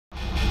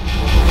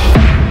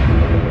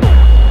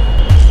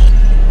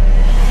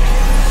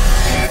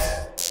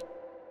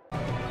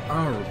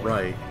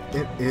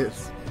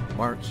It's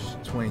March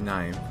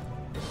 29th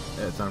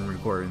as I'm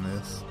recording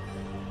this.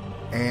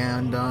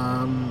 And,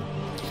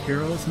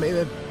 Heroes made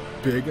a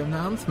big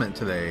announcement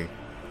today.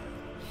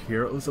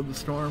 Heroes of the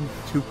Storm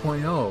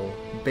 2.0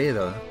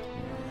 beta.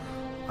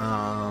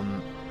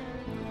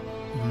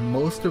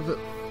 Most of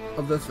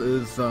this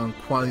is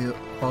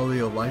quality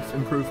of life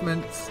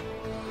improvements.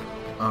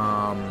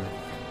 But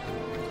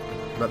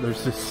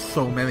there's just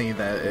so many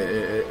that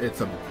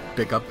it's a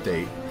big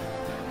update.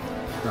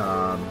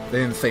 They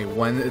didn't say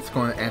when it's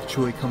going to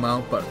actually come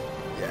out, but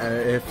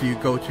if you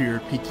go to your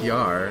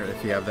PTR,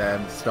 if you have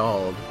that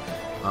installed,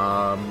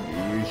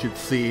 you should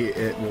see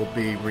it will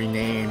be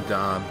renamed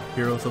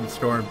Heroes of the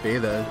Storm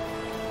Beta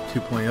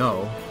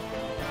 2.0.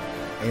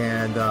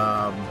 And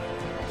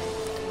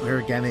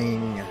we're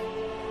getting,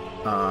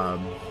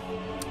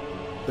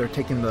 they're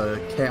taking the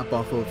cap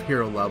off of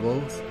hero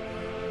levels.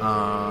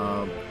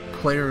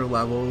 Player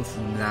levels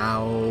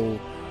now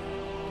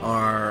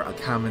are a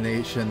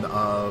combination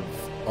of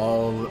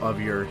all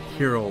of your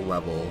hero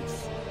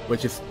levels,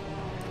 which is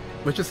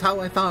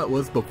how I thought it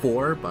was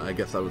before, but I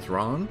guess I was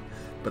wrong.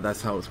 But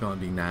that's how it's going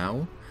to be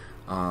now.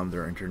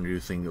 They're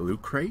introducing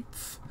loot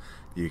crates.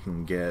 You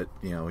can get,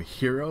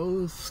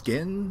 heroes,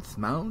 skins,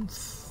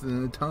 mounts,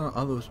 and a ton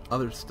of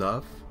other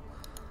stuff.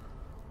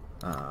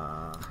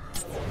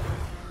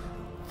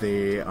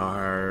 They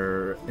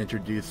are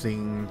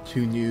introducing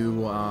 2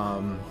 new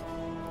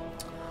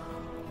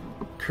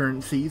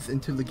currencies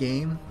into the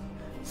game.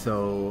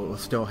 So we'll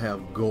still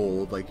have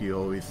gold like you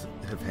always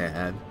have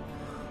had,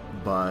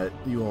 but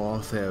you will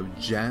also have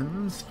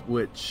gems,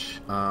 which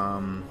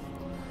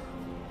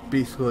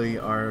basically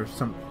are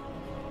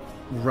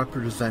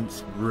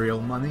represents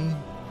real money.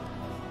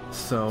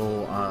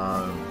 So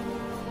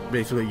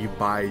basically you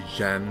buy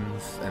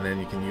gems and then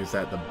you can use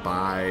that to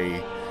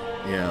buy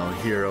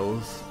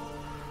heroes,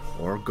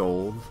 or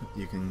gold.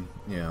 You can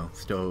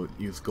still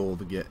use gold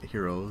to get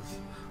heroes.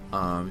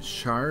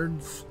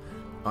 Shards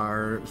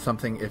are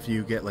something if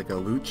you get like a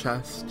loot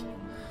chest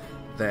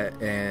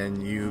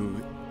and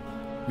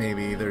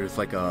maybe there's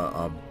like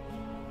a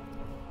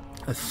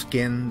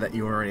skin that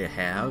you already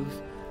have,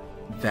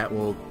 that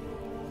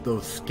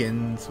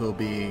skin will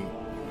be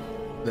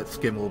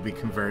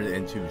converted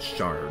into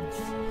shards,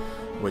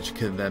 which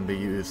can then be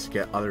used to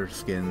get other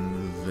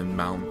skins and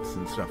mounts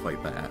and stuff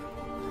like that.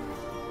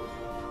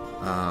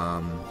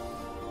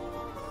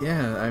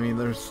 Yeah, I mean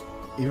there's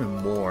even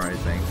more, I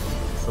think.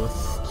 So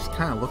let's just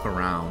kind of look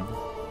around.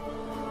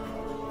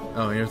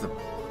 Oh, here's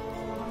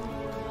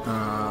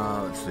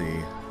let's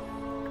see.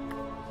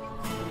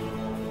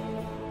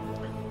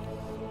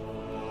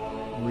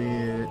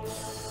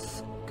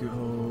 Let's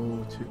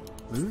go to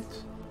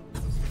loot.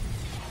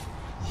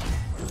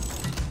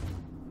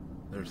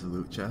 There's the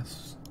loot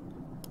chest.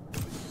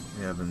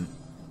 We haven't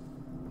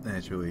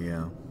actually,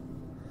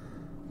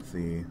 let's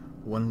see.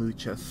 1 loot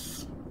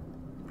chest,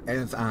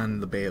 and it's on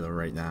the beta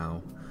right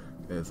now.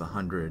 It's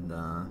 100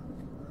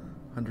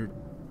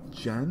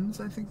 gems,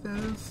 I think that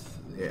is.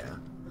 Yeah,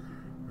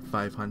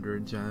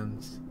 500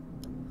 gems.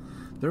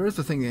 There is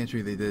a thing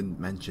actually they didn't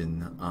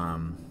mention.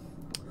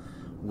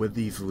 With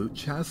these loot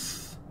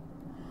chests,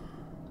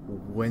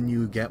 when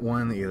you get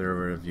one,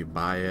 either if you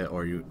buy it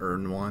or you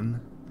earn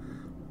one,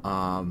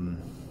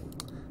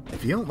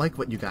 if you don't like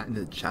what you got in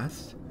the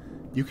chest,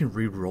 you can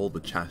re-roll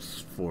the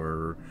chest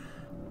for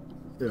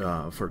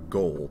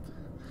gold.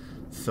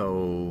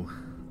 So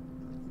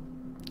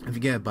if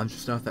you get a bunch of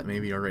stuff that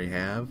maybe you already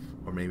have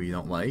or maybe you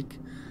don't like,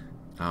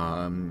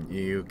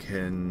 you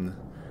can,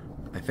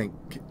 I think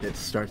it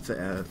starts at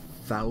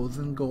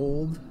 1,000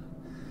 gold.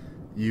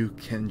 You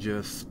can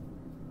just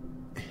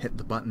hit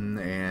the button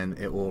and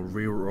it will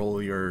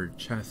re-roll your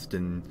chest,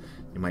 and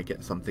you might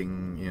get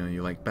something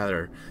you like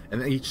better,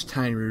 and each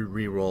time you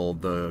re-roll,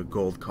 the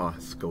gold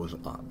cost goes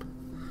up.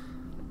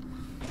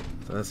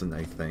 So that's a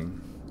nice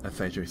thing. That's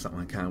actually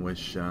something I kind of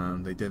wish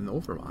they did in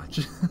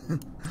Overwatch.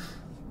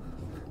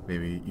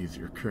 Maybe use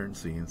your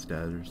currency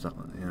instead or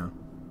something,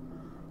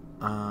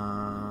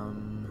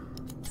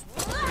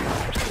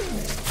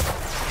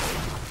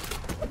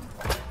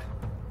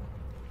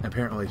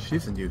 Apparently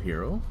she's a new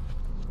hero.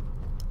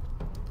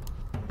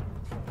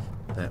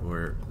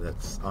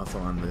 That's also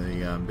on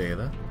the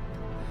beta.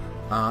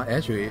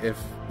 Actually,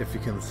 if you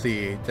can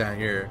see down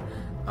here,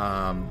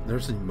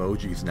 there's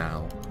emojis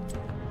now.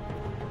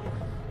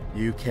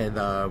 You can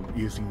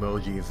use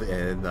emojis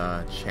in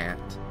chat.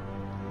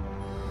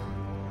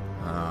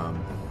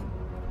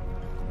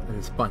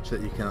 There's a bunch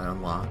that you can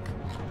unlock.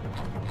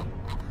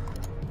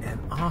 And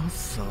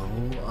also,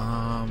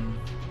 I'm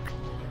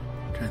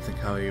trying to think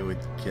how you would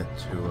get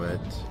to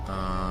it.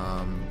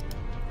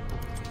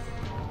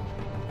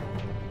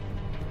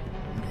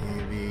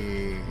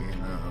 Maybe,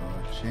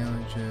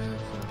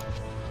 challenges.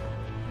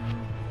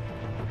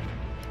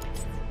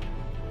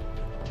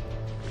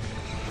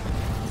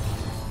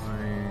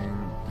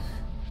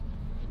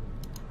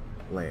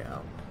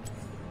 Layout.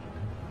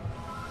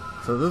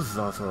 So this is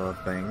also a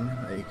thing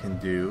that you can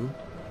do.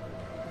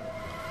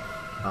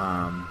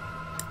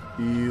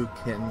 You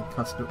can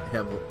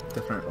have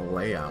different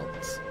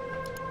layouts.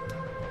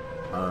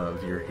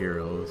 of your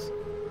heroes.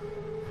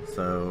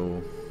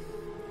 So,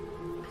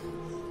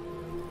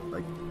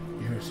 like,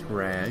 here's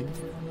Rag.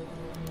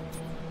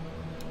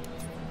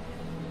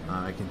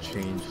 I can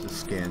change the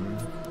skin.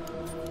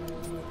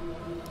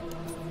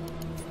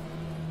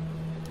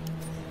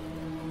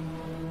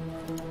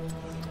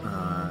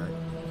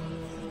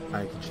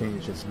 I can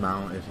change his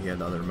mount if he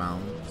had other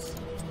mounts.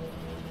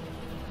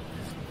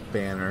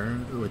 Banner,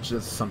 which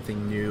is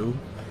something new.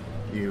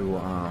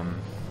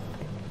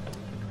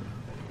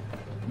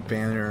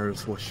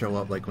 Banners will show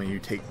up like when you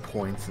take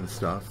points and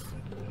stuff,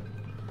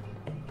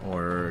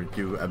 or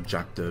do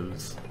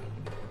objectives,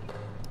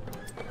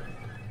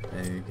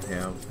 and you can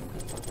have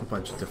a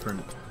bunch of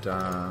different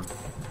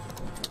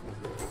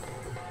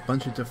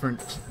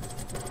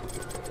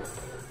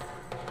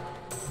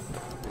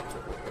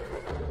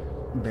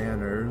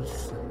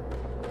banners.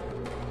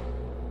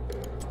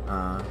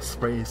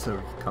 Sprays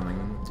are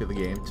coming to the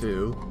game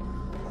too.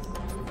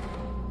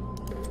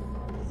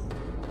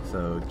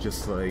 So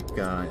just like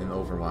in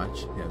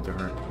Overwatch, you have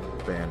different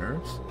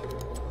banners.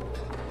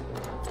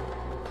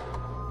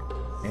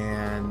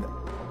 And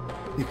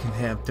you can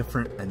have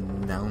different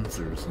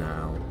announcers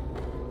now.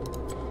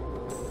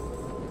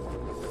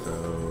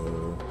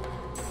 So,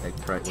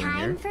 like right in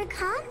here. Time for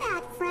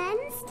combat,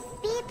 friends.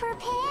 Be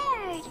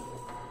prepared.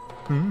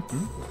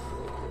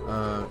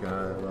 Oh god,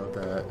 I love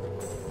that.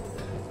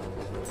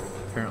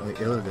 Apparently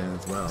Illidan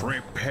as well.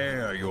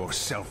 Prepare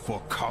yourself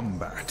for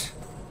combat.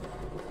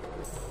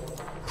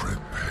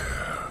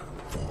 Prepare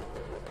for...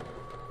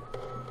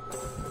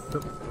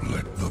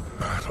 Let the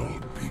battle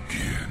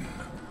begin.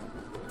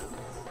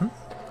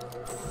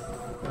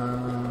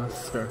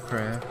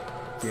 StarCraft,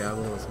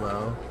 Diablo as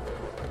well.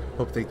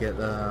 Hope they get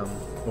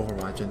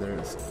Overwatch in there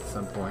at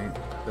some point.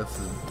 This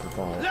is the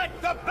fall.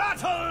 Let the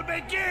battle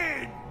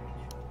begin!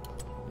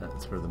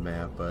 That's for the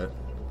map, but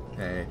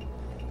hey.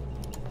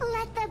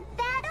 Let the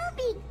battle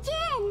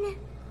begin.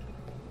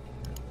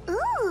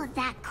 Ooh,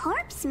 that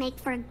corpse make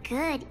for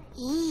good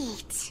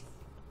eat.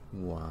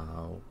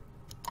 Wow.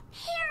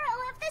 Hero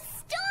of the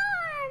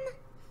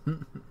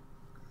storm.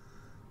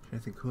 I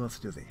think who else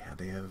do they have?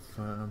 They have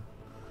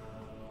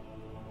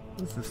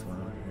what's this one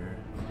over here?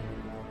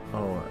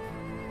 Oh,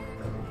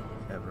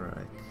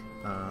 Everike.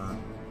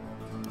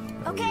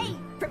 Okay,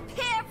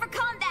 prepare for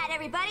combat,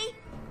 everybody.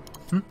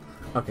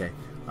 Okay.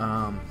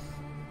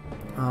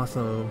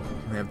 Also,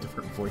 they have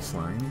different voice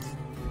lines.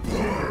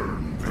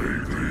 Burn,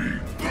 baby,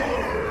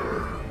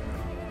 burn!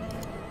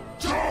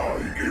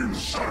 Die,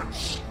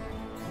 insects!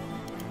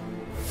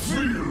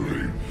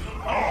 Feeling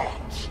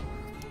hot!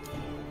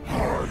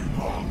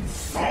 I'm on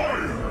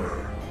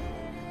fire!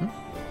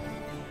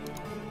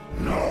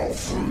 Now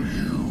for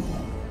you!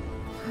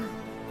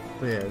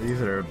 But yeah,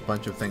 these are a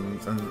bunch of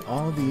things, and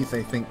all these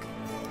I think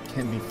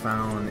can be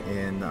found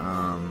in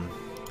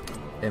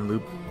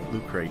loot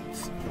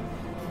crates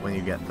when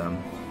you get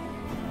them.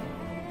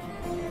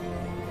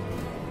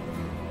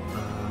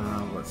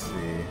 Let's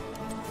see.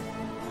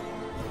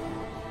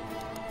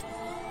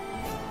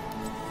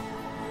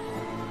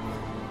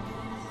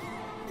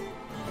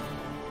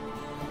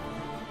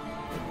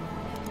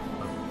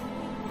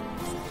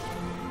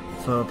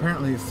 So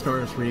apparently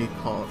Star 3 is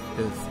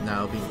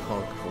now being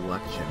called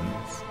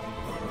Collections.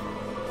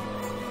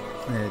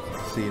 And you can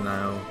see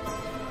now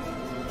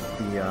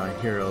the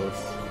heroes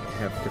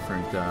have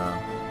different,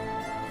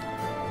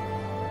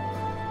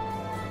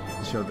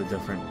 show the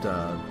different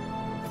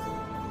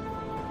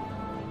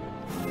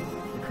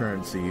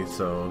currency.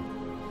 So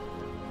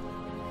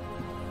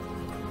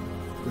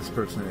this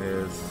person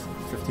is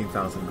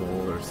 15,000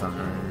 gold or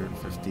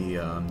 750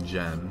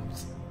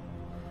 gems.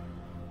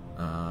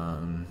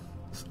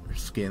 Her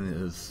skin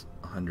is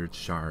 100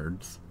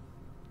 shards.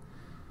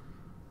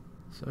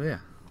 So yeah,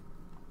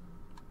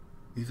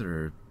 these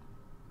are.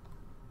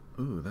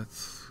 Ooh,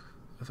 that's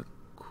a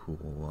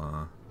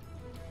cool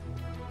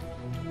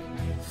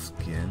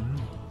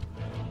skin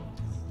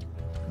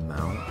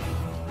mount.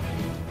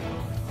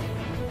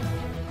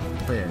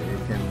 But yeah, you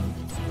can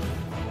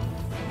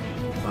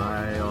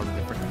buy all the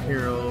different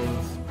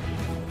heroes.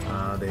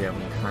 They have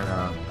them kind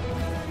of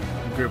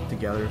grouped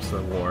together,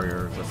 so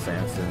warriors,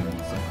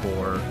 assassins,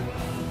 support,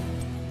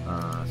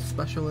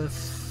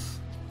 specialists,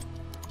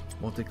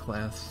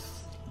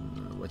 multi-class,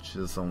 which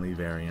is only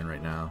variant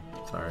right now.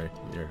 Sorry,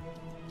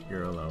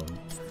 you're alone.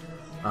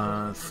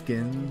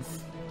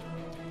 Skins,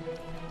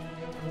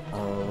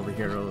 all the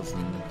heroes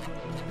and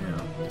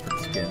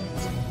different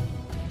skins.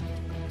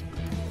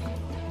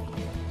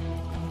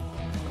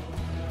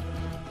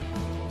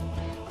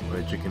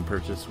 Which you can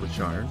purchase with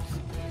shards.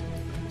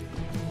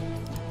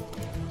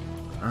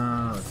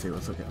 Let's see,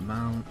 let's look at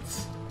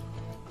mounts.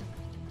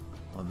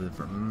 All the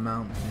different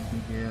mounts you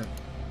can get.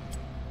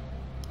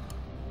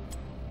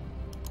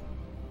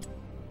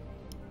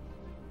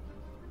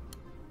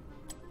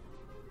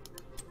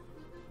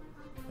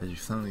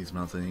 Some of these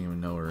mounts I didn't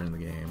even know were in the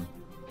game.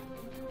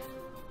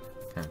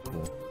 Kinda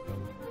cool.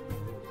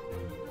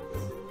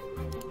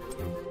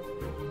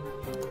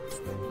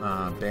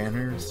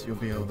 Banners you'll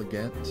be able to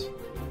get.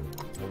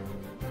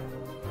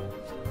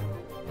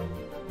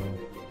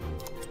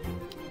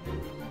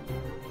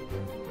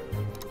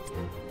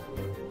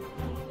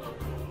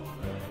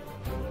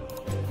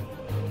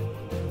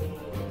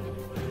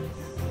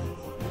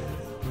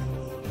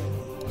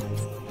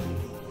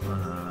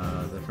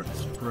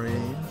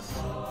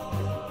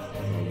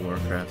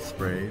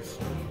 sprays.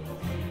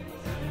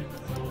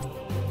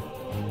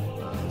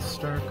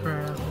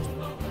 StarCraft,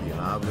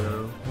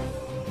 Diablo,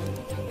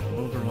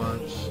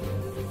 Overwatch,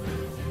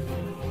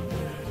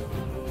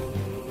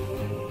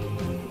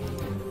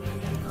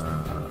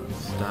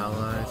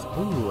 Stylized.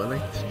 Ooh, I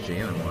like this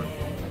Jaina one.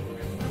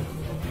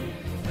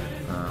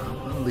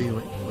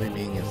 Li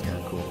Ming is kind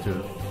of cool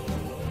too.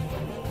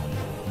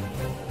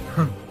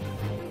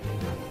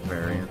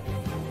 Variant.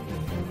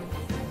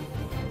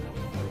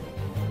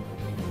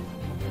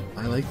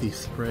 I like these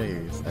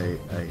sprays.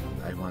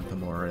 I want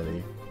them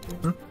already.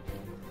 Huh?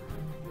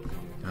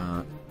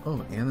 Oh,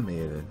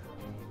 animated.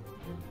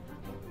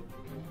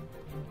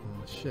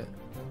 Oh shit.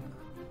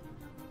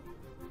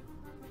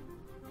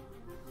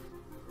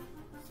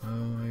 Oh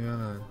my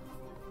god.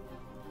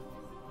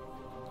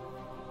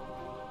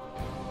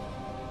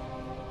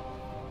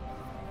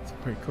 It's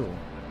pretty cool.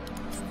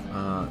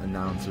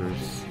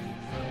 Announcers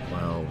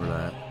went over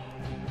that.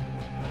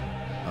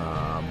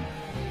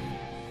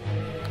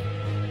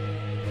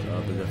 So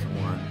the different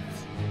ones.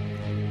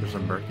 There's a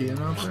murky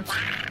announcer?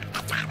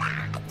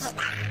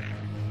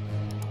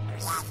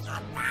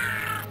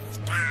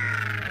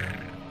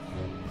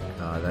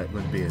 That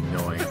would be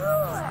annoying.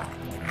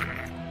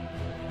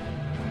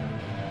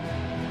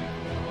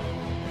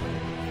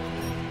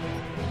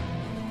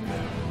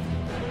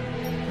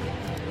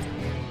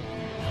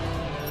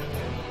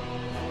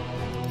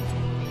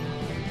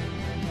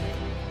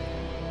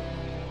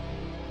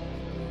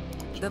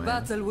 The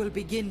battle will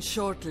begin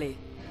shortly.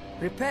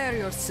 Prepare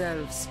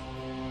yourselves.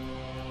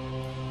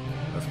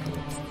 That's cool.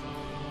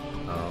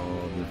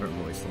 All different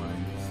voice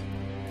lines.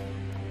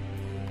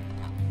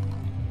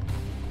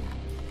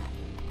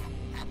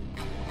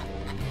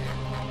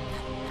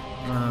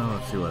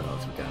 Let's see what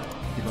else we got.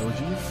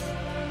 Emojis.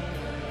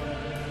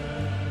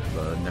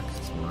 The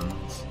next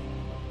ones.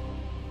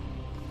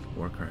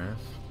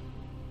 Warcraft.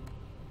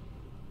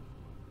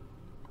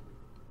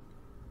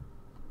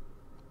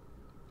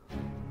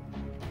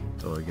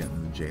 So we're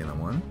getting the Jaina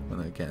one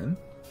when I can.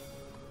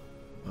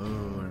 Oh,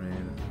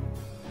 man.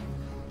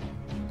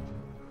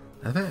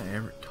 I haven't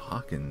ever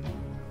talking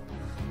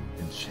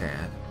in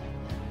chat.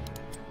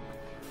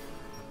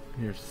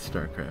 Here's the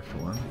StarCraft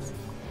ones.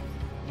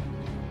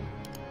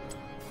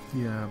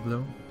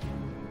 Diablo.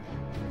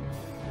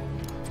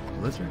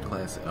 Blizzard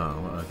Classic.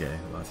 Oh, okay.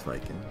 Lost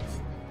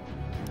Vikings.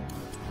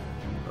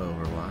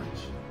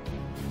 Overwatch.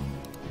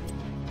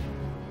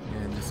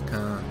 And just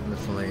kind of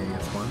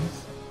miscellaneous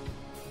ones.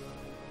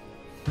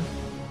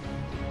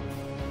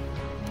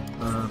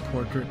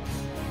 Portraits.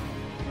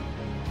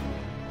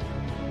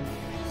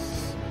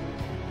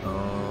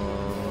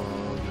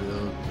 All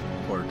the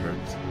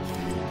portraits.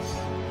 Jeez.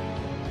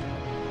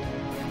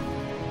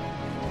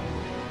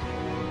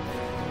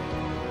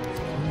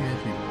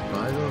 If you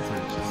buy those, or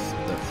just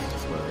that's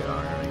just where they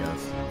are, I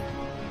guess.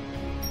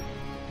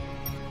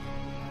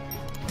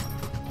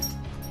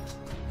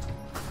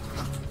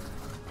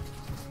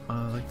 I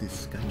like these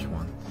sketch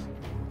ones.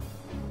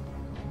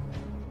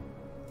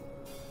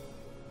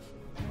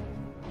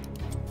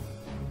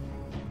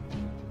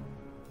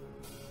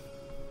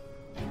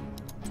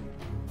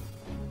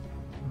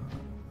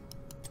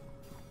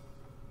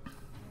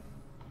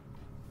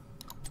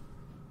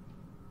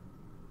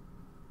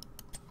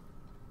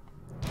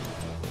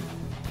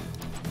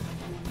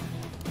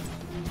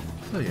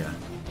 So yeah,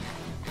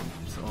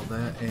 just all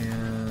that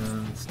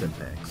and stim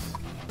packs.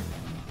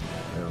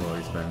 They've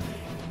always been.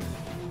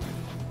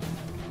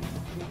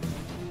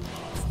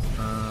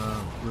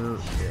 Blue,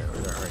 yeah,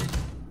 we're already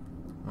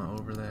went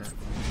over that.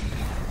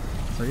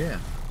 So yeah,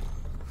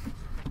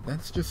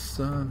 that's just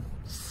some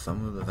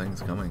of the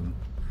things coming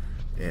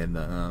in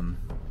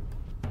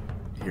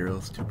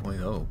Heroes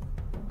 2.0.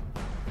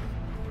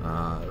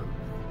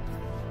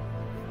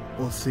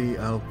 We'll see.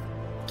 I'll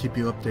keep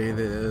you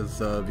updated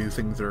as new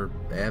things are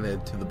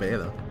added to the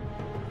beta.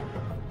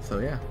 So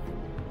yeah,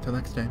 till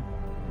next time,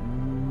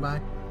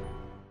 bye.